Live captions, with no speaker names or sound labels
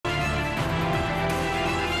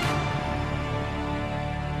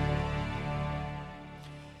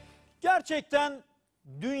Gerçekten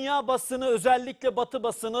dünya basını, özellikle Batı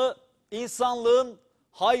basını insanlığın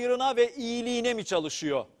hayrına ve iyiliğine mi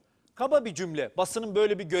çalışıyor? Kaba bir cümle. Basının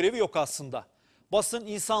böyle bir görevi yok aslında. Basın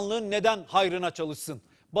insanlığın neden hayrına çalışsın?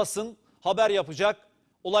 Basın haber yapacak,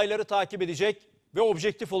 olayları takip edecek ve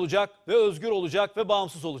objektif olacak ve özgür olacak ve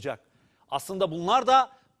bağımsız olacak. Aslında bunlar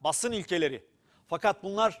da basın ilkeleri. Fakat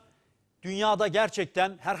bunlar dünyada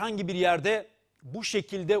gerçekten herhangi bir yerde bu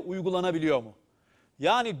şekilde uygulanabiliyor mu?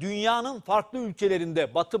 Yani dünyanın farklı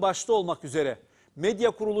ülkelerinde, Batı başta olmak üzere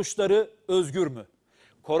medya kuruluşları özgür mü?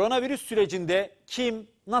 Koronavirüs sürecinde kim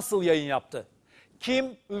nasıl yayın yaptı?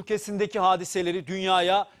 Kim ülkesindeki hadiseleri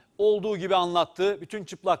dünyaya olduğu gibi anlattı, bütün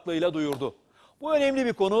çıplaklığıyla duyurdu? Bu önemli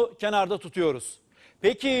bir konu, kenarda tutuyoruz.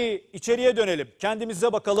 Peki içeriye dönelim,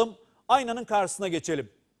 kendimize bakalım, aynanın karşısına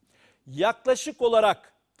geçelim. Yaklaşık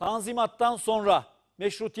olarak Tanzimat'tan sonra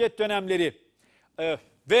meşrutiyet dönemleri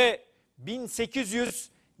ve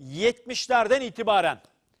 1870'lerden itibaren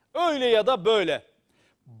öyle ya da böyle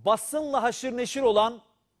basınla haşır neşir olan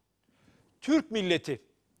Türk milleti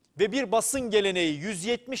ve bir basın geleneği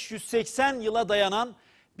 170-180 yıla dayanan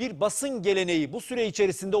bir basın geleneği bu süre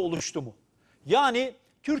içerisinde oluştu mu? Yani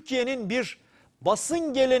Türkiye'nin bir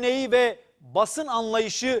basın geleneği ve basın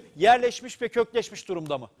anlayışı yerleşmiş ve kökleşmiş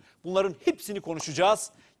durumda mı? Bunların hepsini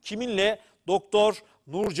konuşacağız. Kiminle? Doktor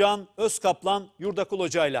Nurcan Özkaplan Yurdakul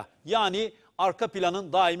hocayla, yani Arka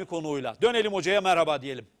Plan'ın daimi konuğuyla. Dönelim hocaya, merhaba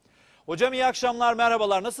diyelim. Hocam iyi akşamlar,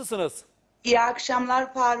 merhabalar, nasılsınız? İyi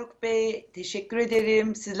akşamlar Faruk Bey, teşekkür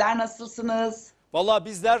ederim. Sizler nasılsınız? Vallahi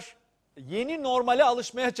bizler yeni normale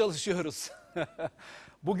alışmaya çalışıyoruz.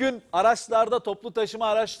 Bugün araçlarda, toplu taşıma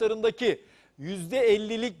araçlarındaki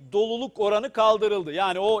 %50'lik doluluk oranı kaldırıldı.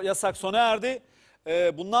 Yani o yasak sona erdi.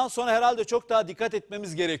 Bundan sonra herhalde çok daha dikkat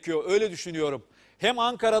etmemiz gerekiyor, öyle düşünüyorum. Hem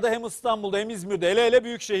Ankara'da hem İstanbul'da hem İzmir'de, hele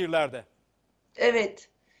büyük şehirlerde. Evet,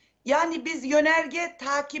 yani biz yönerge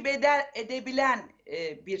takip edebilen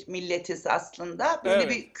bir milletiz aslında. Böyle Evet.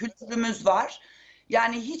 bir kültürümüz var.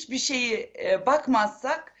 Yani hiçbir şeyi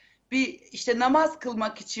bakmazsak, bir işte namaz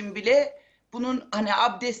kılmak için bile bunun hani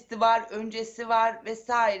abdesti var, öncesi var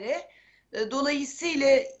vesaire.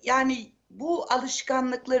 Dolayısıyla yani bu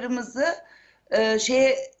alışkanlıklarımızı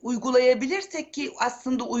şeye uygulayabilirsek, ki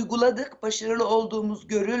aslında uyguladık, başarılı olduğumuz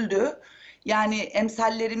görüldü. Yani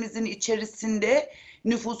emsallerimizin içerisinde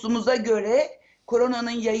nüfusumuza göre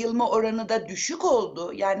koronanın yayılma oranı da düşük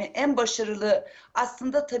oldu. Yani en başarılı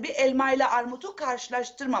aslında, tabii elma ile armutu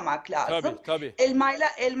karşılaştırmamak lazım. Tabii. Elma ile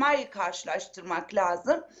elmayı karşılaştırmak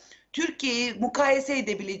lazım. Türkiye'yi mukayese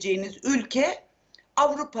edebileceğiniz ülke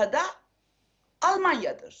Avrupa'da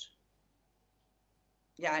Almanya'dır.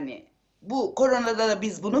 Yani bu koronada da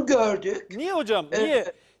biz bunu gördük. Niye hocam?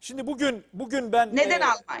 Niye? Şimdi bugün ben Neden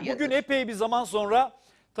Almanya'dır? bugün epey bir zaman sonra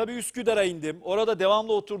tabii Üsküdar'a indim. Orada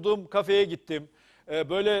devamlı oturduğum kafeye gittim.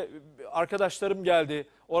 Böyle arkadaşlarım geldi,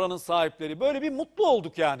 oranın sahipleri. Böyle bir mutlu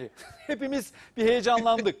olduk yani. Hepimiz bir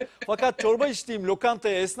heyecanlandık. Fakat çorba içtiğim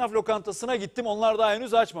lokantaya, esnaf lokantasına gittim. Onlar daha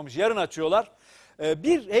henüz açmamış. Yarın açıyorlar.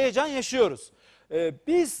 Bir heyecan yaşıyoruz.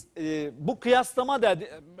 Biz bu kıyaslama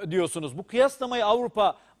diyorsunuz. Bu kıyaslamayı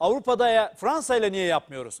Avrupa'da Fransa ile niye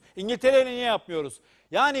yapmıyoruz? İngiltere ile niye yapmıyoruz?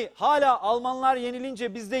 Yani hala Almanlar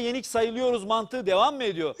yenilince biz de yenik sayılıyoruz mantığı devam mı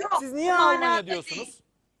ediyor? Yok, Siz niye bu Almanya manada diyorsunuz? değil.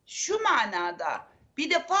 Şu manada, bir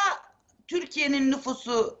defa Türkiye'nin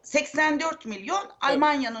nüfusu 84 milyon, Evet.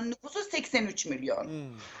 Almanya'nın nüfusu 83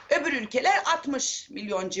 milyon. Öbür ülkeler 60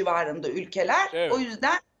 milyon civarında ülkeler. Evet. O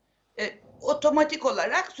yüzden otomatik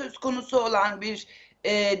olarak söz konusu olan bir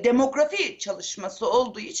demografi çalışması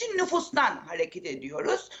olduğu için nüfustan hareket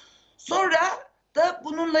ediyoruz. Sonra da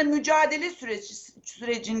bununla mücadele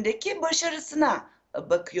sürecindeki başarısına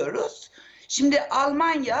bakıyoruz. Şimdi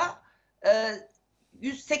Almanya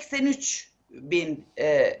 183 bin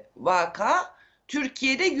vaka,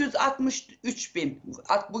 Türkiye'de 163 bin,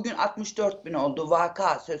 bugün 64 bin oldu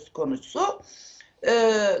vaka söz konusu.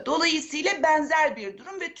 Dolayısıyla benzer bir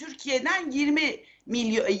durum ve Türkiye'den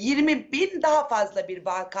 20 bin daha fazla bir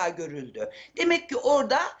vaka görüldü. Demek ki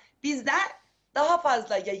orada bizden daha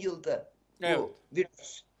fazla yayıldı bu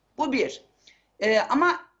virüs. Bu bir.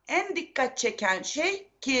 Ama en dikkat çeken şey,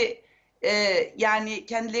 ki yani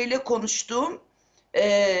kendileriyle konuştuğum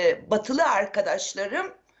batılı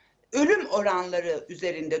arkadaşlarım ölüm oranları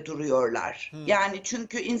üzerinde duruyorlar. Yani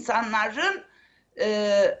çünkü insanların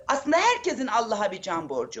aslında herkesin Allah'a bir can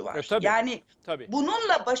borcu var. Tabii.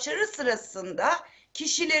 Bununla başarı sırasında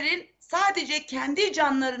kişilerin sadece kendi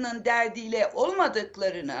canlarının derdiyle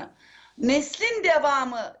olmadıklarını, neslin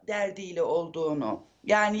devamı derdiyle olduğunu,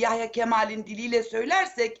 yani Yahya Kemal'in diliyle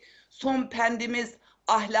söylersek, son pendimiz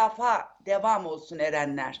ahlafa devam olsun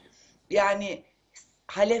erenler. Yani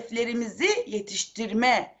haleflerimizi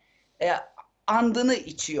yetiştirme andını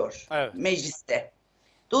içiyor Evet. mecliste.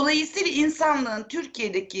 Dolayısıyla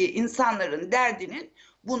Türkiye'deki insanların derdinin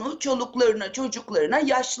bunu çoluklarına, çocuklarına,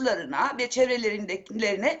 yaşlılarına ve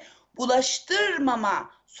çevrelerindekilerine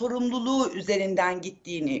bulaştırmama sorumluluğu üzerinden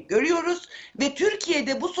gittiğini görüyoruz ve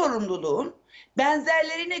Türkiye'de bu sorumluluğun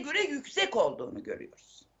benzerlerine göre yüksek olduğunu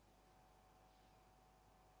görüyoruz.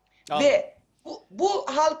 Anladım. Ve bu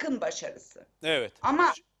halkın başarısı. Evet.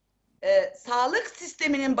 Ama sağlık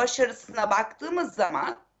sisteminin başarısına baktığımız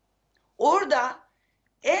zaman orada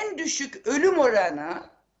en düşük ölüm oranı,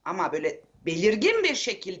 ama böyle belirgin bir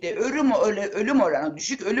şekilde ölüm oranı,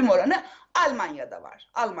 düşük ölüm oranı Almanya'da var.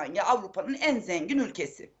 Almanya Avrupa'nın en zengin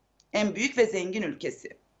ülkesi. En büyük ve zengin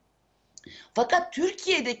ülkesi. Fakat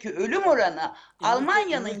Türkiye'deki ölüm oranı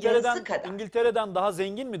Almanya'nın yarısı kadar. İngiltere'den daha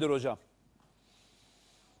zengin midir hocam?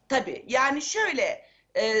 Tabii, yani şöyle,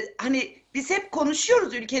 hani biz hep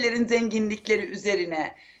konuşuyoruz ülkelerin zenginlikleri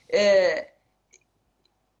üzerine.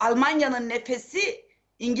 Almanya'nın nefesi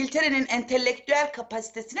İngiltere'nin entelektüel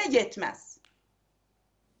kapasitesine yetmez.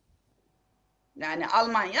 Yani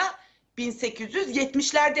Almanya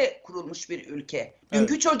 1870'lerde kurulmuş bir ülke.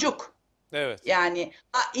 Dünkü çocuk. Evet. Yani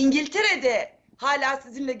İngiltere'de hala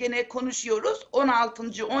sizinle gene konuşuyoruz.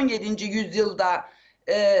 16. 17. yüzyılda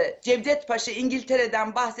Cevdet Paşa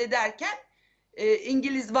İngiltere'den bahsederken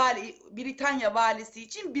Britanya valisi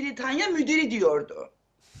için Britanya müdürü diyordu.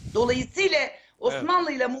 Dolayısıyla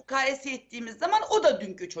Osmanlı ile mukayese ettiğimiz zaman o da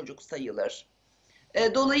dünkü çocuk sayılır.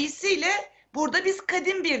 Dolayısıyla burada biz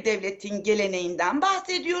kadim bir devletin geleneğinden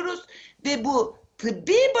bahsediyoruz ve bu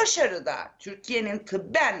tıbbi başarıda, Türkiye'nin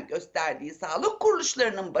tıbben gösterdiği sağlık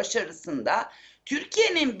kuruluşlarının başarısında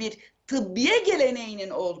Türkiye'nin bir tıbbiye geleneğinin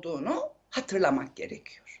olduğunu hatırlamak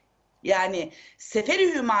gerekiyor. Yani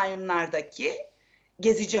Seferi Hümayunlardaki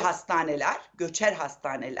gezici hastaneler, göçer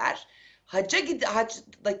hastaneler,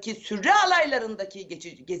 hacdaki sürre alaylarındaki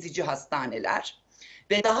gezici hastaneler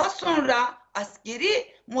ve daha sonra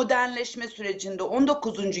askeri modernleşme sürecinde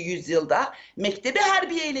 19. yüzyılda Mektebi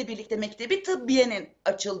Harbiye ile birlikte Mektebi Tıbbiye'nin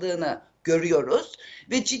açıldığını görüyoruz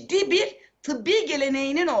ve ciddi bir tıbbi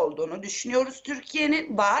geleneğinin olduğunu düşünüyoruz.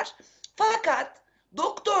 Türkiye'nin var. Fakat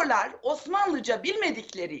doktorlar Osmanlıca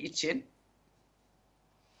bilmedikleri için,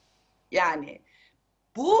 yani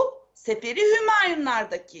bu Seferi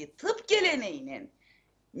Hümayunlardaki tıp geleneğinin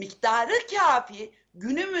miktarı kafi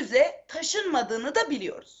günümüze taşınmadığını da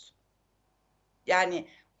biliyoruz. Yani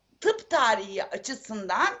tıp tarihi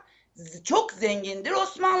açısından çok zengindir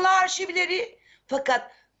Osmanlı arşivleri.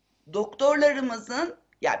 Fakat doktorlarımızın,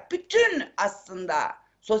 ya bütün aslında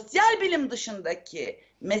sosyal bilim dışındaki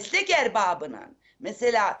meslek erbabının,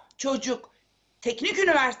 mesela çocuk teknik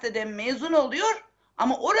üniversiteden mezun oluyor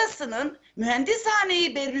ama orasının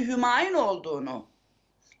Mühendishane-i Berri Hümayun olduğunu,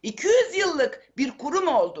 200 yıllık bir kurum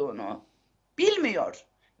olduğunu bilmiyor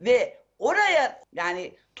ve oraya,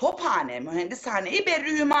 yani Tophane, Mühendishane-i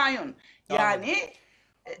Berri Hümayun, yani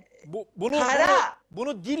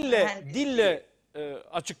bunu dille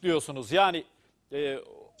açıklıyorsunuz. Yani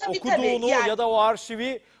okuduğunu tabii, yani, ya da o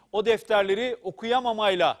arşivi, o defterleri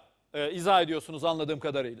okuyamamayla izah ediyorsunuz anladığım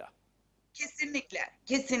kadarıyla.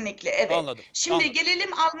 Kesinlikle evet. Anladım. Şimdi gelelim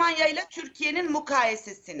Almanya ile Türkiye'nin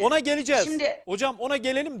mukayesesine. Ona geleceğiz. Şimdi, hocam ona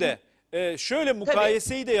gelelim de şöyle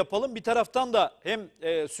mukayeseyi de yapalım. Bir taraftan da hem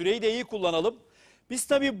süreyi de iyi kullanalım. Biz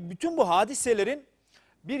tabii bütün bu hadiselerin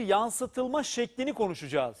bir yansıtılma şeklini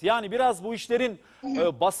konuşacağız. Yani biraz bu işlerin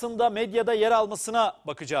basında, medyada yer almasına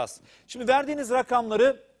bakacağız. Şimdi verdiğiniz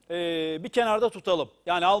rakamları bir kenarda tutalım.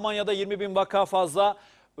 Yani Almanya'da 20.000 vaka fazla,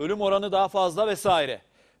 ölüm oranı daha fazla vesaire.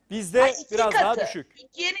 Bizde biraz daha düşük.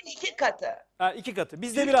 Türkiye'nin 2 katı. 2 katı.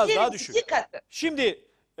 Bizde biraz daha düşük. 2 katı. Şimdi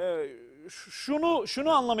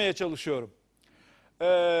şunu anlamaya çalışıyorum.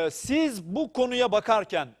 Siz bu konuya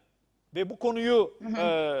bakarken ve bu konuyu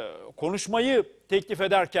konuşmayı teklif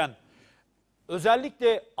ederken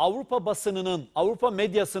özellikle Avrupa basınının, Avrupa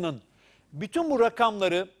medyasının bütün bu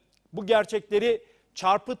rakamları, bu gerçekleri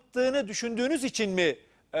çarpıttığını düşündüğünüz için mi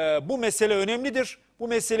bu mesele önemlidir? Bu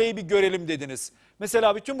meseleyi bir görelim dediniz.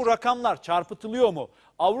 Mesela bütün bu rakamlar çarpıtılıyor mu?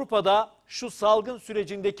 Avrupa'da şu salgın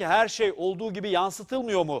sürecindeki her şey olduğu gibi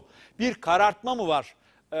yansıtılmıyor mu? Bir karartma mı var?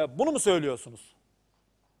 Bunu mu söylüyorsunuz?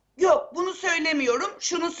 Yok, bunu söylemiyorum.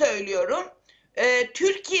 Şunu söylüyorum.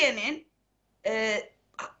 Türkiye'nin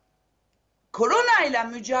koronayla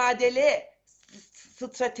mücadele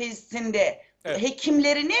stratejisinde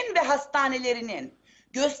hekimlerinin ve hastanelerinin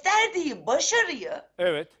gösterdiği başarıyı,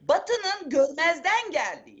 Batı'nın görmezden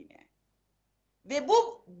geldiğini ve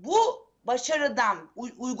bu başarıdan,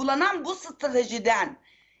 uygulanan bu stratejiden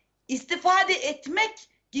istifade etmek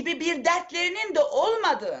gibi bir dertlerinin de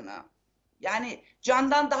olmadığını, yani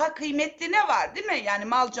candan daha kıymetli ne var değil mi? Yani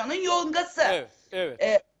mal canın yongası. Evet,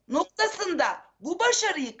 evet. Noktasında bu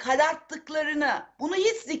başarıyı kararttıklarını, bunu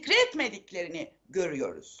hiç zikretmediklerini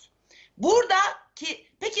görüyoruz.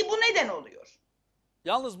 Peki bu neden oluyor?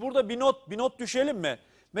 Yalnız burada bir not düşelim mi?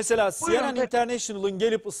 Mesela Buyurun, CNN tabii. International'ın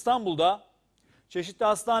gelip İstanbul'da çeşitli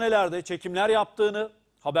hastanelerde çekimler yaptığını,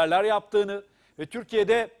 haberler yaptığını ve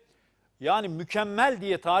Türkiye'de yani mükemmel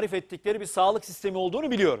diye tarif ettikleri bir sağlık sistemi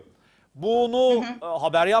olduğunu biliyorum. Bunu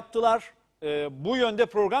haber yaptılar. Bu yönde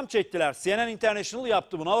program çektiler. CNN International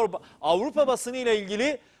yaptı bunu. Avrupa basını ile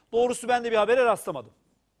ilgili doğrusu ben de bir habere rastlamadım.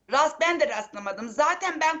 Ben de rastlamadım.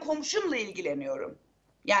 Zaten ben komşumla ilgileniyorum.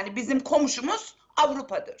 Yani bizim komşumuz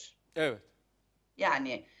Avrupa'dır. Evet.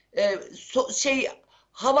 Yani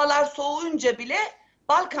havalar soğuyunca bile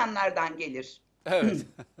Balkanlardan gelir. Evet.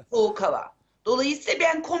 Soğuk hava. Dolayısıyla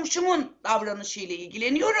ben komşumun davranışıyla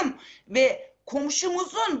ilgileniyorum ve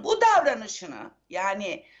komşumuzun bu davranışını,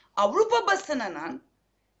 yani Avrupa basınının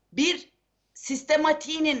bir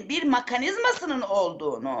sistematiğinin, bir mekanizmasının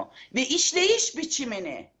olduğunu ve işleyiş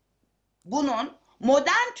biçimini, bunun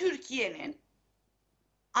modern Türkiye'nin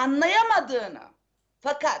anlayamadığını,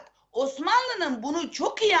 fakat Osmanlı'nın bunu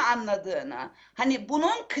çok iyi anladığını, hani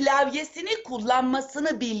bunun klavyesini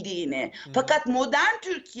kullanmasını bildiğini, fakat modern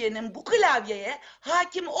Türkiye'nin bu klavyeye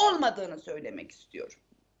hakim olmadığını söylemek istiyorum.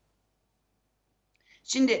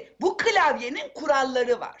 Şimdi bu klavyenin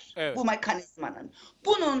kuralları var, Evet. bu mekanizmanın.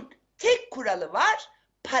 Bunun tek kuralı var,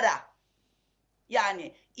 para.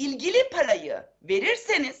 Yani ilgili parayı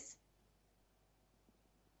verirseniz,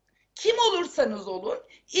 kim olursanız olun,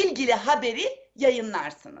 ilgili haberi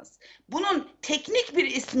yayınlarsınız. Bunun teknik bir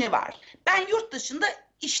ismi var. Ben yurt dışında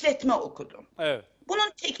işletme okudum. Evet.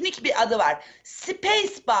 Bunun teknik bir adı var.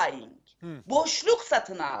 Space buying. Boşluk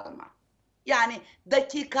satın alma. Yani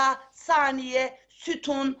dakika, saniye,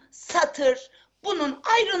 sütun, satır. Bunun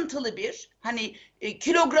ayrıntılı bir, hani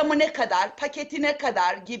kilogramı ne kadar, paketi ne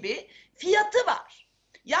kadar gibi fiyatı var.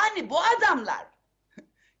 Yani bu adamlar,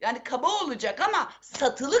 yani kaba olacak ama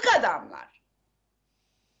satılık adamlar.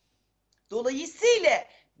 Dolayısıyla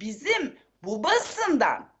bizim bu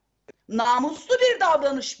basından namuslu bir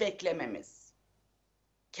davranış beklememiz,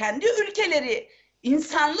 kendi ülkeleri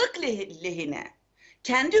insanlık lehine,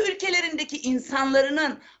 kendi ülkelerindeki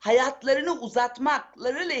insanların hayatlarını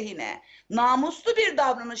uzatmakları lehine namuslu bir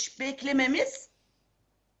davranış beklememiz,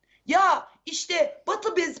 ya işte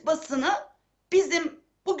Batı basını bizim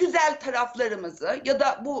bu güzel taraflarımızı ya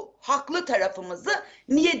da bu haklı tarafımızı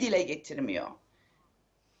niye dile getirmiyor?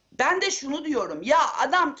 Ben de şunu diyorum, ya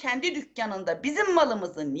adam kendi dükkanında bizim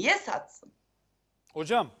malımızı niye satsın?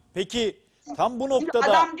 Hocam peki tam bu Çünkü noktada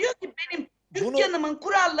adam diyor ki benim dükkanımın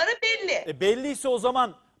kuralları belli.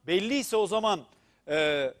 belliyse o zaman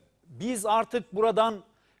biz artık buradan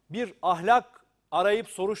bir ahlak arayıp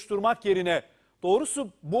soruşturmak yerine doğrusu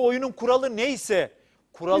bu oyunun kuralı neyse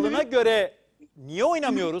kuralına göre niye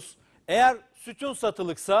oynamıyoruz? Eğer sütun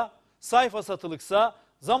satılıksa, sayfa satılıksa,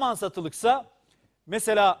 zaman satılıksa,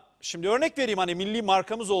 mesela şimdi örnek vereyim, hani milli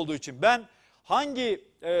markamız olduğu için ben hangi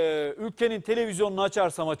ülkenin televizyonunu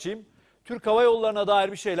açarsam açayım Türk Hava Yolları'na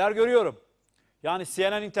dair bir şeyler görüyorum. Yani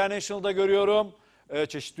CNN International'da görüyorum,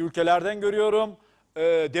 çeşitli ülkelerden görüyorum.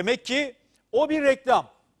 Demek ki o bir reklam.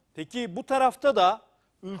 Peki bu tarafta da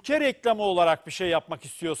ülke reklamı olarak bir şey yapmak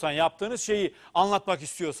istiyorsan, yaptığınız şeyi anlatmak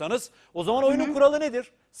istiyorsanız o zaman oyunun kuralı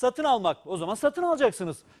nedir? Satın almak. O zaman satın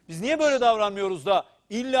alacaksınız. Biz niye böyle davranmıyoruz da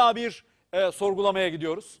illa bir sorgulamaya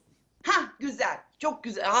gidiyoruz? Güzel, çok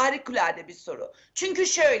güzel, harikulade bir soru. Çünkü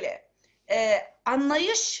şöyle,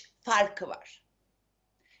 anlayış farkı var.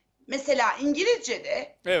 Mesela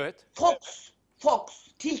İngilizce'de Evet. fox,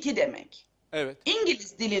 tilki demek. Evet.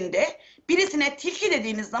 İngiliz dilinde birisine tilki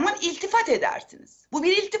dediğiniz zaman iltifat edersiniz. Bu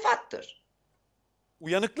bir iltifattır.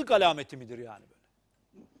 Uyanıklık alameti midir yani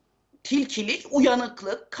böyle? Tilkilik,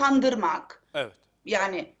 uyanıklık, kandırmak. Evet.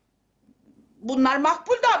 Yani bunlar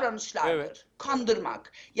makbul davranışlardır. Evet.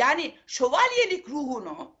 Kandırmak. Yani şövalyelik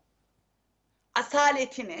ruhunu,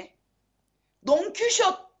 asaletini Don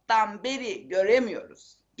Quixote'dan beri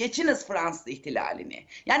göremiyoruz. Geçiniz Fransız ihtilalini.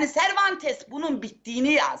 Yani Cervantes bunun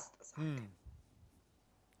bittiğini yazdı.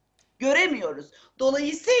 Göremiyoruz.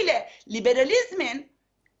 Dolayısıyla liberalizmin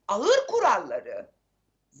ağır kuralları,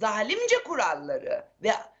 zalimce kuralları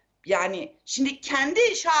ve yani şimdi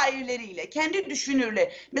kendi şairleriyle, kendi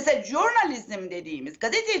düşünürle, mesela jurnalizm dediğimiz,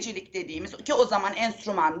 gazetecilik dediğimiz, ki o zaman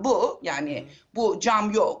enstrüman bu, yani bu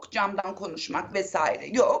cam yok, camdan konuşmak vesaire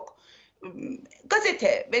yok.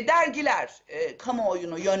 Gazete ve dergiler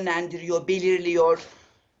kamuoyunu yönlendiriyor, belirliyor.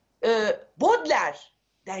 Baudelaire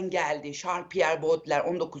Baudelaire'den geldi. Charles-Pierre Baudelaire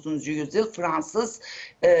 19. yüzyıl Fransız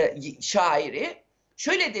şairi.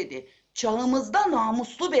 Şöyle dedi: çağımızda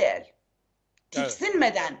namuslu bir el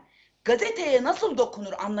tiksinmeden gazeteye nasıl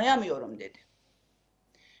dokunur anlayamıyorum dedi.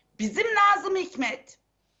 Bizim Nazım Hikmet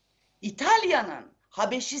İtalya'nın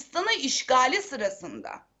Habeşistan'ı işgali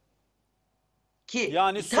sırasında ki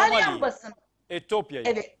Yani İtalyan Somali'yi, basını, Etiyopya'yı.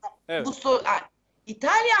 evet, Evet.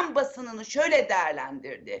 İtalyan basınını şöyle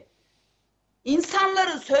değerlendirdi: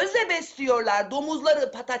 İnsanları sözle besliyorlar,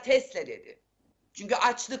 domuzları patatesle dedi. Çünkü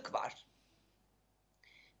açlık var.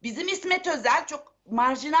 Bizim İsmet Özel çok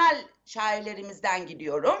marjinal şairlerimizden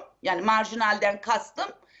gidiyorum. Yani marjinalden kastım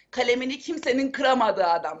kalemini kimsenin kıramadığı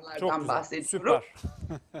adamlardan Çok güzel, bahsediyorum. süper.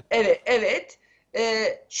 Evet, evet.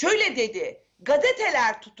 Şöyle dedi: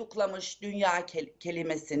 gazeteler tutuklamış dünya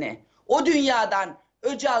kelimesini. O dünyadan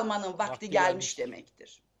öc almanın vakti gelmiş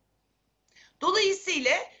demektir.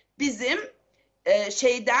 Dolayısıyla bizim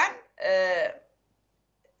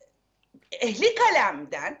ehli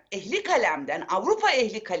kalemden, Avrupa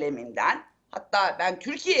ehli kaleminden, hatta ben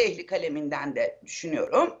Türkiye ehli kaleminden de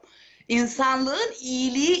düşünüyorum, insanlığın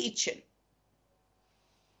iyiliği için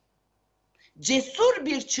cesur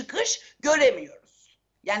bir çıkış göremiyoruz.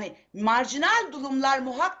 Yani marjinal durumlar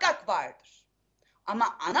muhakkak vardır.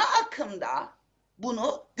 Ama ana akımda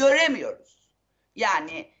bunu göremiyoruz.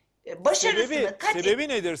 Yani başarısını Sebebi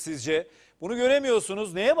nedir sizce? Bunu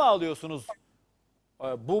göremiyorsunuz. Neye bağlıyorsunuz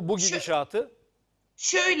bu gidişatı?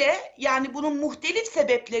 Şöyle, yani bunun muhtelif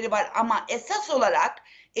sebepleri var ama esas olarak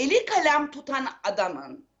eli kalem tutan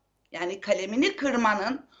adamın, yani kalemini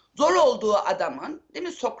kırmanın zor olduğu adamın, değil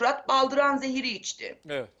mi? Sokrat baldıran zehiri içti.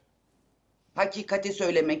 Evet. Hakikati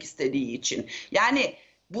söylemek istediği için. Yani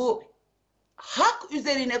bu hak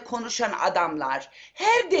üzerine konuşan adamlar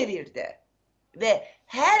her devirde ve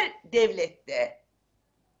her devlette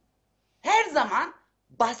her zaman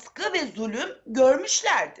baskı ve zulüm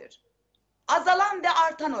görmüşlerdir. Azalan ve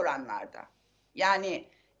artan oranlarda. Yani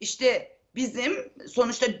işte bizim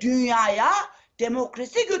sonuçta dünyaya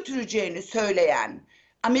demokrasi götüreceğini söyleyen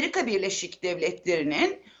Amerika Birleşik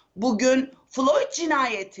Devletleri'nin bugün Floyd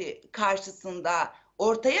cinayeti karşısında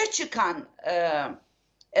ortaya çıkan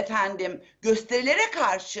gösterilere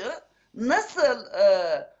karşı nasıl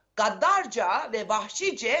gaddarca ve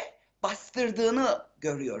vahşice bastırdığını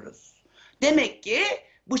görüyoruz. Demek ki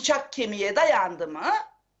bıçak kemiğe dayandı mı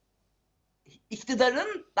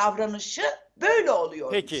iktidarın davranışı böyle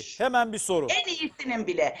oluyormuş. Peki, hemen bir soru. En iyisinin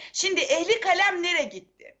bile. Şimdi ehli kalem nereye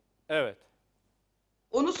gitti? Evet.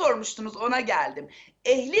 Onu sormuştunuz, ona geldim.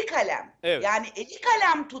 Ehli kalem, evet. yani ehli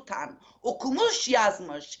kalem tutan, okumuş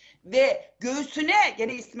yazmış ve göğsüne,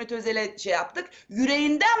 gene İsmet Özel'e şey yaptık,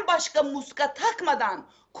 yüreğinden başka muska takmadan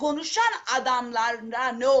konuşan adamlara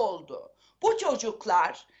ne oldu? Bu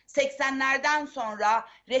çocuklar 80'lerden sonra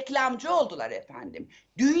reklamcı oldular efendim.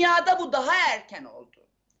 Dünyada bu daha erken oldu.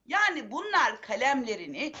 Yani bunlar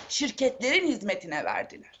kalemlerini şirketlerin hizmetine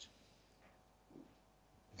verdiler.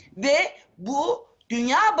 Ve bu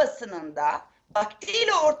dünya basınında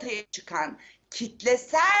vaktiyle ortaya çıkan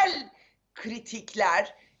kitlesel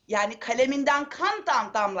kritikler, yani kaleminden kan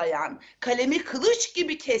damlayan, kalemi kılıç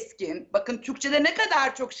gibi keskin, bakın Türkçe'de ne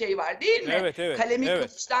kadar çok şey var değil mi? Evet, evet, Kalemi evet.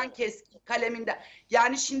 kılıçtan keskin, kaleminden.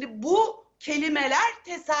 Yani şimdi bu kelimeler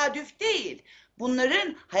tesadüf değil.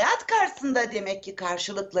 Bunların hayat karşısında demek ki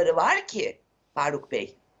karşılıkları var ki Faruk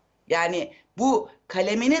Bey. Yani bu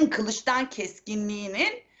kaleminin kılıçtan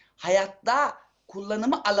keskinliğinin hayatta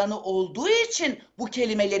kullanımı alanı olduğu için bu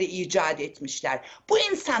kelimeleri icat etmişler. Bu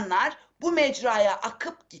insanlar bu mecraya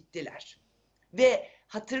akıp gittiler. Ve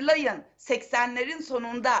hatırlayın 80'lerin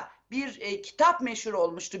sonunda bir kitap meşhur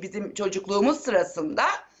olmuştu bizim çocukluğumuz sırasında.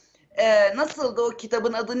 Nasıldı o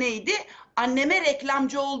kitabın adı neydi? Anneme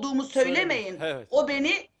reklamcı olduğumu söylemeyin. Evet. O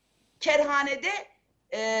beni kerhanede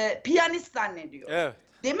piyanist zannediyor. Evet.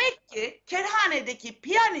 Demek ki kerhanedeki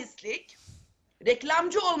piyanistlik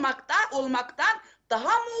reklamcı olmaktan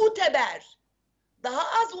daha muteber,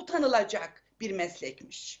 daha az utanılacak bir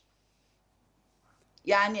meslekmiş.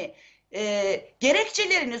 Yani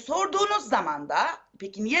gerekçelerini sorduğunuz zaman da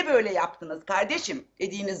peki niye böyle yaptınız kardeşim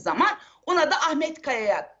dediğiniz zaman ona da Ahmet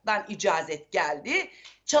Kaya'dan icazet geldi.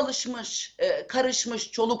 Çalışmış,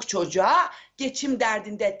 karışmış çoluk çocuğa, geçim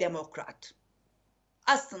derdinde demokrat.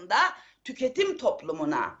 Aslında tüketim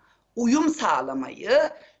toplumuna uyum sağlamayı,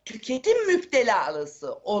 tüketim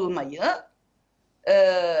müptelalısı olmayı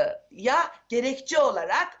ya gerekçe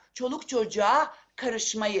olarak çoluk çocuğa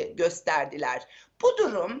karışmayı gösterdiler. Bu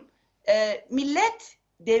durum millet,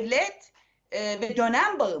 devlet ve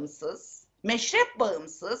dönem bağımsız, meşrep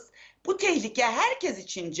bağımsız, bu tehlike herkes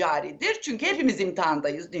için caridir. Çünkü hepimiz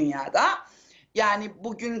imtihandayız dünyada. Yani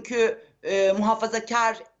bugünkü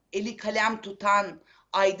muhafazakar, eli kalem tutan,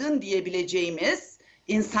 aydın diyebileceğimiz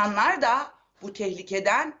insanlar da bu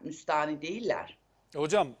tehlikeden müstahni değiller.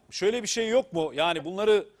 Hocam şöyle bir şey yok mu? Yani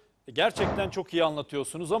bunları gerçekten çok iyi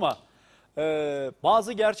anlatıyorsunuz ama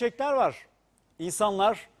bazı gerçekler var.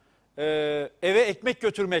 İnsanlar eve ekmek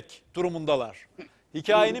götürmek durumundalar.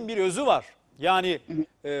 Hikayenin bir özü var. Yani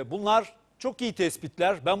bunlar çok iyi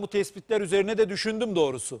tespitler. Ben bu tespitler üzerine de düşündüm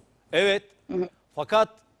doğrusu. Evet. Fakat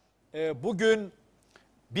bugün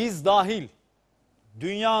biz dahil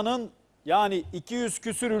dünyanın yani 200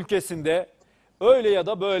 küsür ülkesinde öyle ya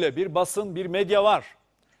da böyle bir basın, bir medya var.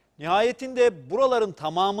 Nihayetinde buraların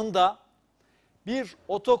tamamında bir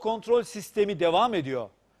otokontrol sistemi devam ediyor.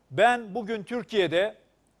 Ben bugün Türkiye'de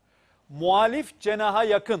muhalif cenaha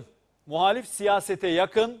yakın, muhalif siyasete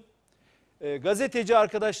yakın gazeteci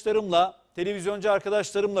arkadaşlarımla, televizyoncu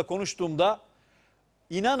arkadaşlarımla konuştuğumda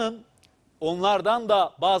inanın onlardan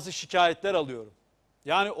da bazı şikayetler alıyorum.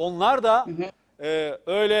 Yani onlar da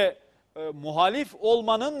öyle muhalif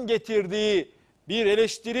olmanın getirdiği bir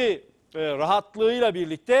eleştiri rahatlığıyla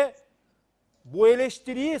birlikte bu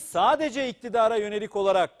eleştiriyi sadece iktidara yönelik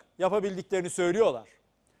olarak yapabildiklerini söylüyorlar.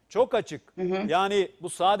 Çok açık. Yani bu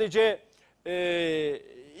sadece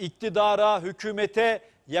iktidara, hükümete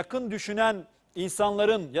yakın düşünen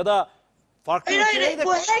insanların ya da farklı ülkelere de...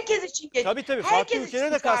 Bu herkes için geçerli. Tabii farklı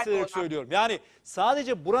ülkelere de kastederek söylüyorum. Yani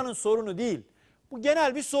sadece buranın sorunu değil. Bu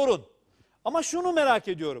genel bir sorun. Ama şunu merak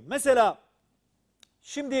ediyorum. Mesela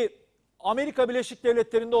şimdi Amerika Birleşik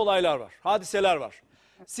Devletleri'nde olaylar var, hadiseler var.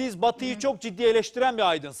 Siz Batı'yı çok ciddi eleştiren bir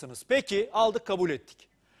aydınsınız. Peki aldık kabul ettik.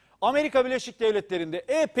 Amerika Birleşik Devletleri'nde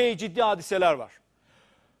epey ciddi hadiseler var.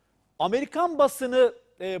 Amerikan basını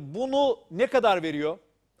bunu ne kadar veriyor?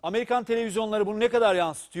 Amerikan televizyonları bunu ne kadar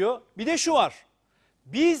yansıtıyor? Bir de şu var.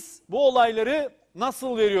 Biz bu olayları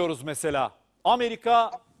nasıl veriyoruz mesela?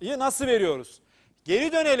 Amerika'yı nasıl veriyoruz?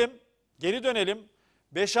 Geri dönelim.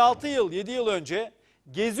 5-6 yıl, 7 yıl önce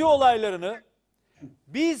Gezi olaylarını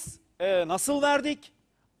biz nasıl verdik?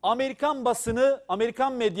 Amerikan basını,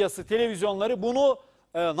 Amerikan medyası, televizyonları bunu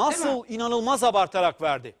nasıl inanılmaz abartarak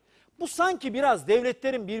verdi? Bu sanki biraz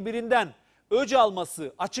devletlerin birbirinden öc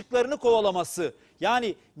alması, açıklarını kovalaması,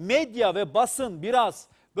 yani medya ve basın biraz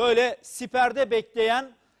böyle siperde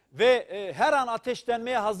bekleyen ve her an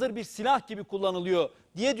ateşlenmeye hazır bir silah gibi kullanılıyor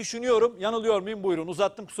diye düşünüyorum. Yanılıyor muyum? Buyurun.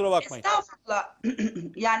 Uzattım, kusura bakmayın. Estağfurullah.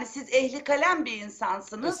 Yani siz ehli kalem bir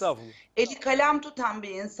insansınız. Estağfurullah. Eli kalem tutan bir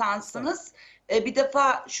insansınız. Bir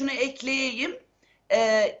defa şunu ekleyeyim.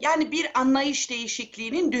 Yani bir anlayış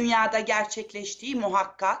değişikliğinin dünyada gerçekleştiği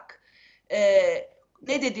muhakkak.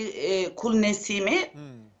 Ne dedi Kul Nesimi?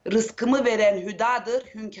 Rızkımı veren hüdadır,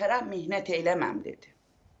 hünkâra mihnet eylemem dedi.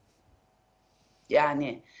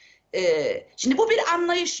 Yani şimdi bu bir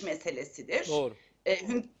anlayış meselesidir. Doğru.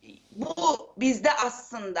 Bu bizde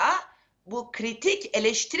aslında bu kritik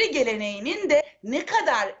eleştiri geleneğinin de ne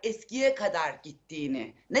kadar eskiye kadar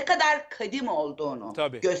gittiğini, ne kadar kadim olduğunu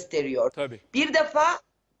gösteriyor. Tabii. Bir defa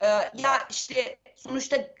ya işte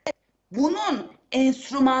sonuçta bunun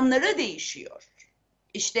enstrümanları değişiyor.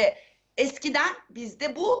 İşte eskiden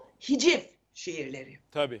bizde bu hiciv şiirleri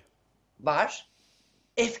var.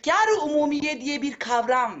 Efkar-ı umumiye diye bir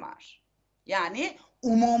kavram var. Yani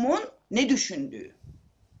umumun ne düşündüğü.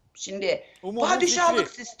 Şimdi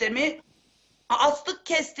padişahlık sistemi astık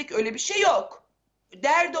kestik öyle bir şey yok.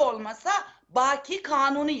 Derdi olmasa Baki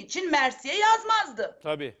Kanunu için Mersiye yazmazdı.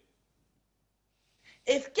 Tabii.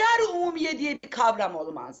 Efkar-ı umumiye diye bir kavram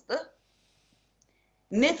olmazdı.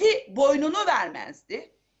 Nefi boynunu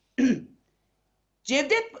vermezdi.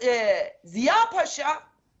 Cevdet Ziya Paşa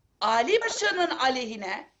Ali Paşa'nın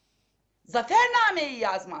aleyhine zafernameyi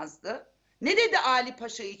yazmazdı. Ne dedi Ali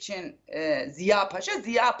Paşa için Ziya Paşa?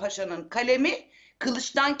 Ziya Paşa'nın kalemi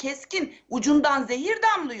kılıçtan keskin, ucundan zehir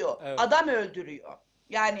damlıyor, adam öldürüyor.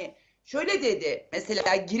 Yani şöyle dedi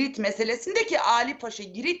mesela Girit meselesindeki Ali Paşa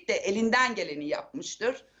Girit'te elinden geleni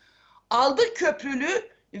yapmıştır. Aldı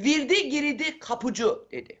köprülü, virdi giridi kapıcı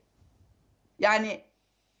dedi. Yani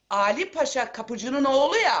Ali Paşa kapıcının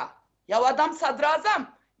oğlu ya adam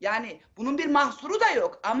sadrazam. Yani bunun bir mahsuru da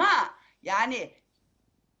yok ama yani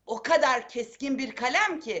o kadar keskin bir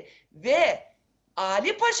kalem ki ve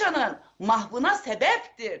Ali Paşa'nın mahvına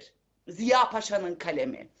sebeptir Ziya Paşa'nın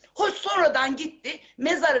kalemi. Hoş sonradan gitti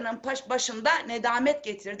mezarının başında nedamet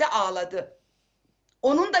getirdi ağladı.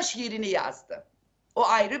 Onun da şiirini yazdı. O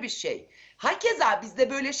ayrı bir şey. Hakeza bizde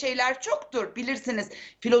böyle şeyler çoktur bilirsiniz.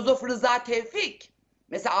 Filozof Rıza Tevfik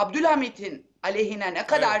mesela Abdülhamit'in aleyhine ne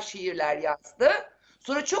kadar şiirler yazdı.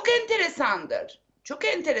 Sonra çok enteresandır. Çok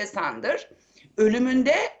enteresandır.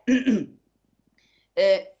 Ölümünde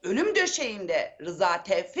ölüm döşeğinde Rıza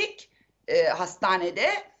Tevfik hastanede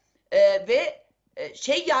ve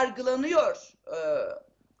yargılanıyor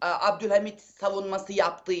Abdülhamit savunması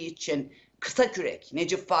yaptığı için. Kısa kürek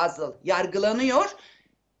Necip Fazıl yargılanıyor.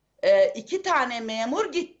 2 tane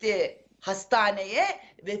memur gitti hastaneye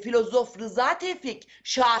ve filozof Rıza Tevfik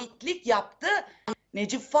şahitlik yaptı.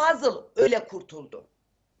 Necip Fazıl öyle kurtuldu.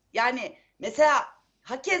 Yani mesela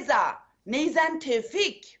hakeza Neyzen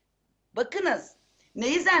Tevfik, bakınız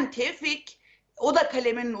Neyzen Tevfik, o da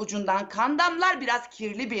kalemin ucundan kan damlar, biraz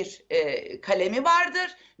kirli bir kalemi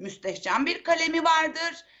vardır, müstehcen bir kalemi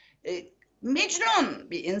vardır,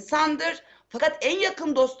 mecnun bir insandır. Fakat en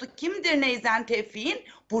yakın dostu kimdir Neyzen Tevfik'in?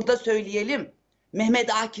 Burada söyleyelim,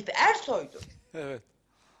 Mehmet Akif Ersoy'dur. Evet.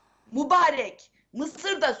 Mübarek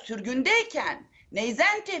Mısır'da sürgündeyken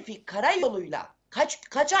Neyzen Tevfik karayoluyla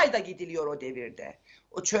kaç ayda gidiliyor o devirde?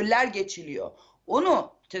 O çöller geçiliyor.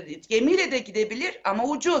 Onu gemiyle de gidebilir ama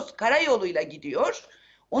ucuz karayoluyla gidiyor.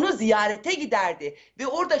 Onu ziyarete giderdi ve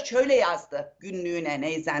orada şöyle yazdı günlüğüne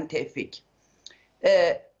Neyzen Tevfik.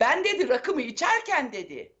 Ben dedi rakımı içerken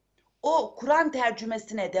dedi o Kur'an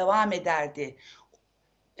tercümesine devam ederdi.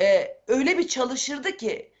 Öyle bir çalışırdı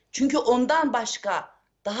ki, çünkü ondan başka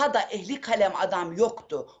daha da ehli kalem adam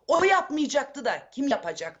yoktu. O yapmayacaktı da kim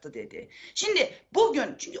yapacaktı dedi. Şimdi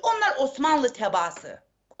bugün, çünkü onlar Osmanlı tebaası.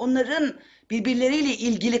 Onların birbirleriyle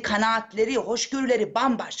ilgili kanaatleri, hoşgörüleri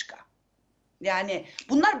bambaşka. Yani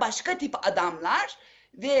bunlar başka tip adamlar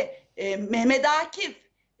ve Mehmet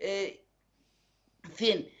Akif'in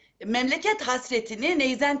memleket hasretini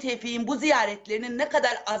Neyzen Tevfik'in bu ziyaretlerinin ne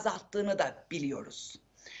kadar azalttığını da biliyoruz.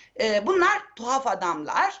 Bunlar tuhaf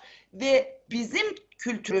adamlar ve bizim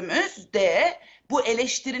kültürümüzde bu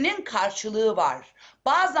eleştirinin karşılığı var.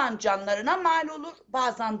 Bazen canlarına mal olur,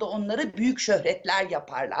 bazen de onları büyük şöhretler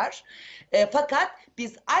yaparlar. Fakat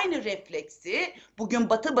biz aynı refleksi bugün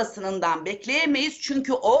Batı basınından bekleyemeyiz,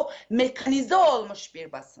 çünkü o mekanize olmuş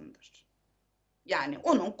bir basındır. Yani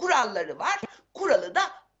onun kuralları var, kuralı da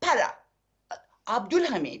para.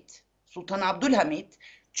 Sultan Abdülhamit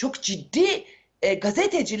çok ciddi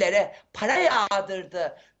gazetecilere para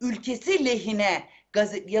yağdırdı. Ülkesi lehine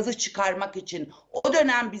yazı çıkarmak için. O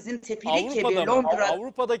dönem bizim sefiri kebir Londra.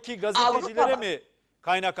 Avrupa'daki gazetecilere mi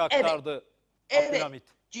kaynak aktardı Abdülhamit?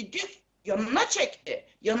 Evet, ciddi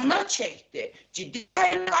yanına çekti. Ciddi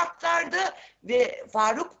kaynak aktardı ve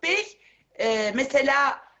Faruk Bey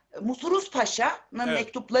mesela Musuruz Paşa'nın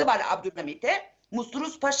mektupları var Abdülhamit'e.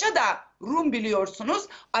 Musuruz Paşa da Rum, biliyorsunuz.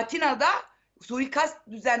 Atina'da suikast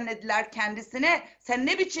düzenlediler kendisine. Sen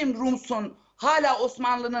ne biçim Rumsun? Hala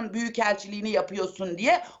Osmanlı'nın büyükelçiliğini yapıyorsun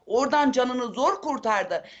diye. Oradan canını zor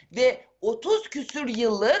kurtardı. Ve 30 küsür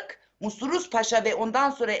yıllık Musuruz Paşa ve ondan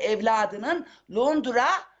sonra evladının Londra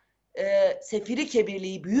sefiri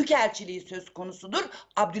kebirliği, büyükelçiliği söz konusudur.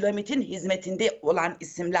 Abdülhamit'in hizmetinde olan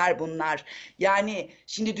isimler bunlar. Yani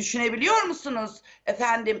şimdi düşünebiliyor musunuz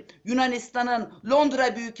efendim, Yunanistan'ın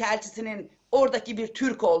Londra büyükelçisinin oradaki bir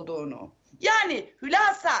Türk olduğunu? Yani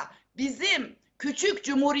hülasa bizim küçük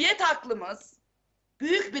cumhuriyet aklımız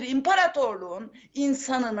büyük bir imparatorluğun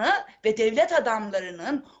insanını ve devlet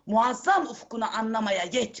adamlarının muazzam ufkunu anlamaya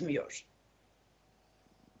yetmiyor.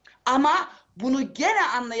 Ama bunu gene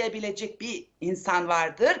anlayabilecek bir insan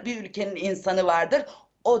vardır, bir ülkenin insanı vardır.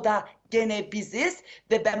 O da gene biziz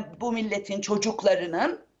ve ben bu milletin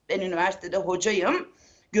çocuklarının, ben üniversitede hocayım,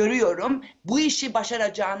 görüyorum, bu işi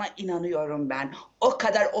başaracağına inanıyorum ben. O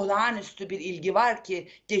kadar olağanüstü bir ilgi var ki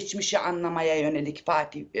geçmişi anlamaya yönelik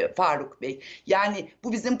Faruk Bey. Yani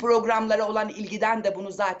bu bizim programlara olan ilgiden de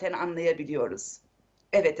bunu zaten anlayabiliyoruz.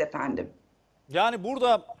 Evet efendim. Yani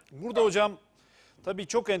burada hocam tabii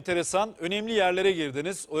çok enteresan, önemli yerlere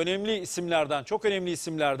girdiniz. Önemli isimlerden, çok önemli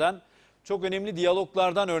isimlerden, çok önemli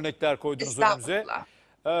diyaloglardan örnekler koydunuz önümüze.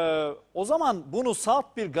 O zaman bunu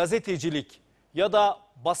salt bir gazetecilik ya da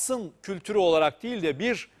basın kültürü olarak değil de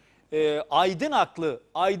bir aydın aklı,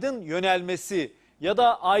 aydın yönelmesi ya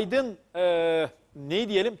da aydın ne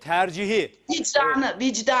diyelim tercihi.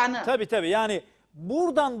 Vicdanı. Tabii yani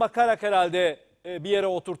buradan bakarak herhalde bir yere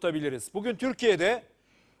oturtabiliriz. Bugün Türkiye'de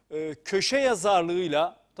köşe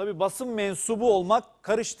yazarlığıyla tabii basın mensubu olmak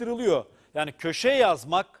karıştırılıyor. Yani köşe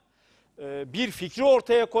yazmak, bir fikri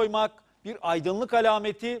ortaya koymak, bir aydınlık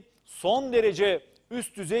alameti, son derece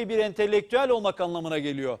üst düzey bir entelektüel olmak anlamına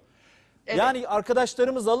geliyor. Evet. Yani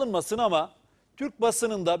arkadaşlarımız alınmasın ama Türk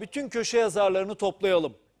basınında bütün köşe yazarlarını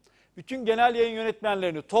toplayalım. Bütün genel yayın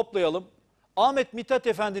yönetmenlerini toplayalım. Ahmet Mithat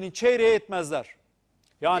Efendi'nin çeyreği etmezler.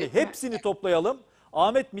 Yani hepsini toplayalım.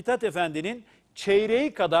 Ahmet Mithat Efendi'nin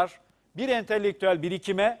çeyreği kadar bir entelektüel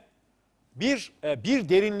birikime, bir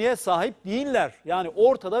derinliğe sahip değiller. Yani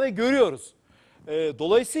ortada ve görüyoruz.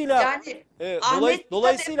 Dolayısıyla Yani Ahmet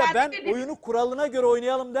dolayısıyla Mithat ben Efendi oyunu kuralına göre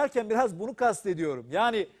oynayalım derken biraz bunu kastediyorum.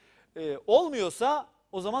 Yani olmuyorsa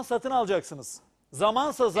o zaman satın alacaksınız.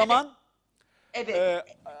 Zamansa zaman, evet,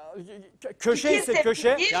 e, köşe ise fikirse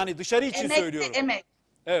köşe, fikir, yani dışarı için emekse söylüyorum. emek.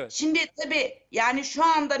 Evet, Şimdi tabii yani şu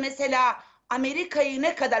anda mesela Amerika'yı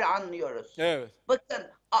ne kadar anlıyoruz? evet. Bakın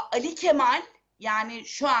Ali Kemal yani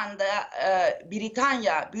şu anda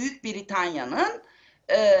Britanya, Büyük Britanya'nın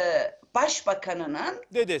başbakanının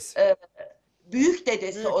Dedesi. büyük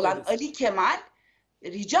dedesi Büyük olan dedesi. Ali Kemal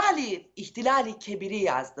Ricali İhtilali Kebir'i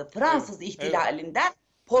yazdı. Evet, Fransız evet. ihtilalinden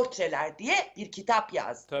portreler diye bir kitap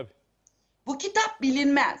yazdı. Tabii. Bu kitap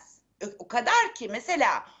bilinmez. O kadar ki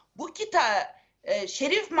mesela bu kitap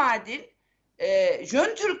Şerif Mardin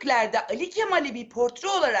Jön Türkler'de Ali Kemal'i bir portre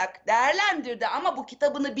olarak değerlendirdi ama bu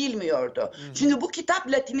kitabını bilmiyordu. Hı hı. Çünkü bu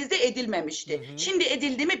kitap Latinize edilmemişti. Hı hı. Şimdi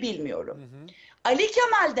edildi mi bilmiyorum. Hı hı. Ali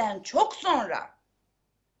Kemal'den çok sonra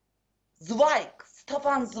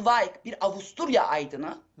Stefan Zweig bir Avusturya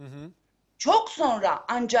aydını Hı hı. çok sonra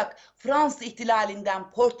ancak Fransız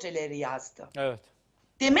ihtilalinden portreleri yazdı. Evet.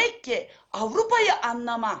 Demek ki Avrupa'yı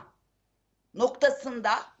anlama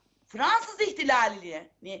noktasında Fransız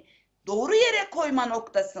ihtilalini doğru yere koyma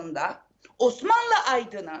noktasında Osmanlı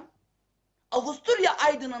aydını Avusturya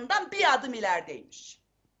aydınından bir adım ilerideymiş.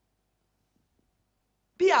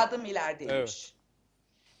 Bir adım ilerideymiş.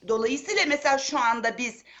 Evet. Dolayısıyla mesela şu anda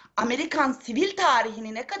biz Amerikan sivil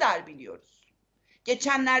tarihini ne kadar biliyoruz?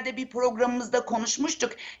 Geçenlerde bir programımızda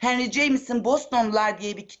konuşmuştuk. Henry James'in Bostonlular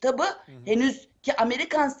diye bir kitabı henüz ki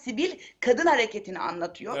Amerikan sivil kadın hareketini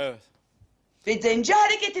anlatıyor. Evet. Ve Zenci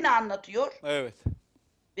hareketini anlatıyor. Evet.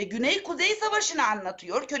 Ve Güney-Kuzey Savaşı'nı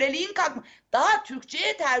anlatıyor. Köleliğin kalkma. Daha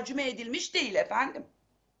Türkçe'ye tercüme edilmiş değil efendim.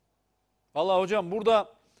 Vallahi hocam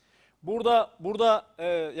burada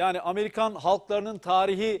yani Amerikan halklarının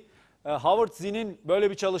tarihi, Howard Zinn'in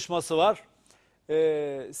böyle bir çalışması var.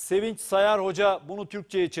 Sevinç Sayar Hoca bunu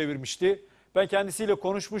Türkçe'ye çevirmişti. Ben kendisiyle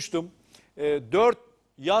konuşmuştum. 4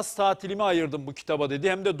 yaz tatilimi ayırdım bu kitaba dedi.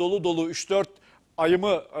 Hem de dolu dolu 3-4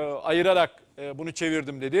 ayımı ayırarak bunu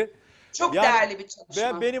çevirdim dedi. Çok Yani değerli bir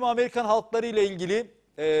çalışma. benim Amerikan halkları ile ilgili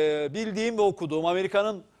bildiğim ve okuduğum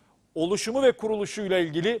Amerika'nın oluşumu ve kuruluşuyla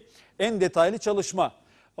ilgili en detaylı çalışma.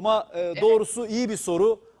 Ama doğrusu iyi bir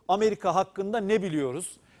soru. Amerika hakkında ne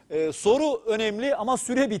biliyoruz? Soru önemli ama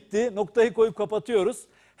süre bitti. Noktayı koyup kapatıyoruz.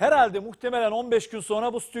 Herhalde muhtemelen 15 gün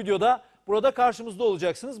sonra bu stüdyoda burada karşımızda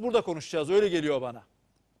olacaksınız. Burada konuşacağız. Öyle geliyor bana.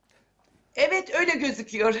 Evet öyle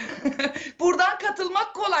gözüküyor. Buradan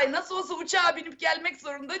katılmak kolay. Nasıl olsa uçağa binip gelmek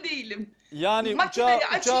zorunda değilim. Yani Makineyi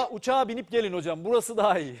açayım. uçağa binip gelin hocam. Burası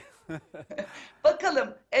daha iyi.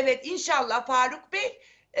 Bakalım. Evet inşallah Faruk Bey.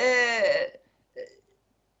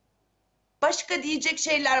 Başka diyecek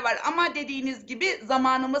şeyler var ama dediğiniz gibi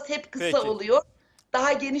zamanımız hep kısa Peki. oluyor.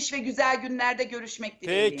 Daha geniş ve güzel günlerde görüşmek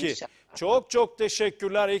dileğiyle Peki. inşallah. Çok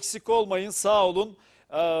teşekkürler. Eksik olmayın. Sağ olun.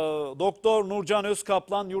 Doktor Nurcan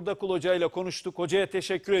Özkaplan Yurdakul Hoca ile konuştuk. Hocaya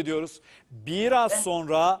teşekkür ediyoruz. Biraz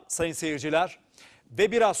sonra sayın seyirciler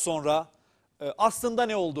ve biraz sonra aslında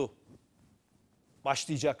ne oldu?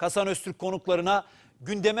 Başlayacak. Hasan Öztürk konuklarına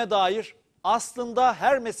gündeme dair aslında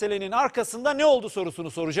her meselenin arkasında ne oldu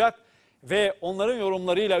sorusunu soracak. Ve onların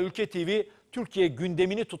yorumlarıyla Ülke TV Türkiye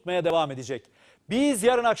gündemini tutmaya devam edecek. Biz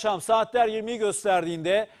yarın akşam saatler 20'yi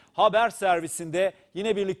gösterdiğinde haber servisinde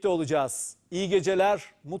yine birlikte olacağız. İyi geceler,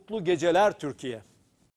 mutlu geceler Türkiye.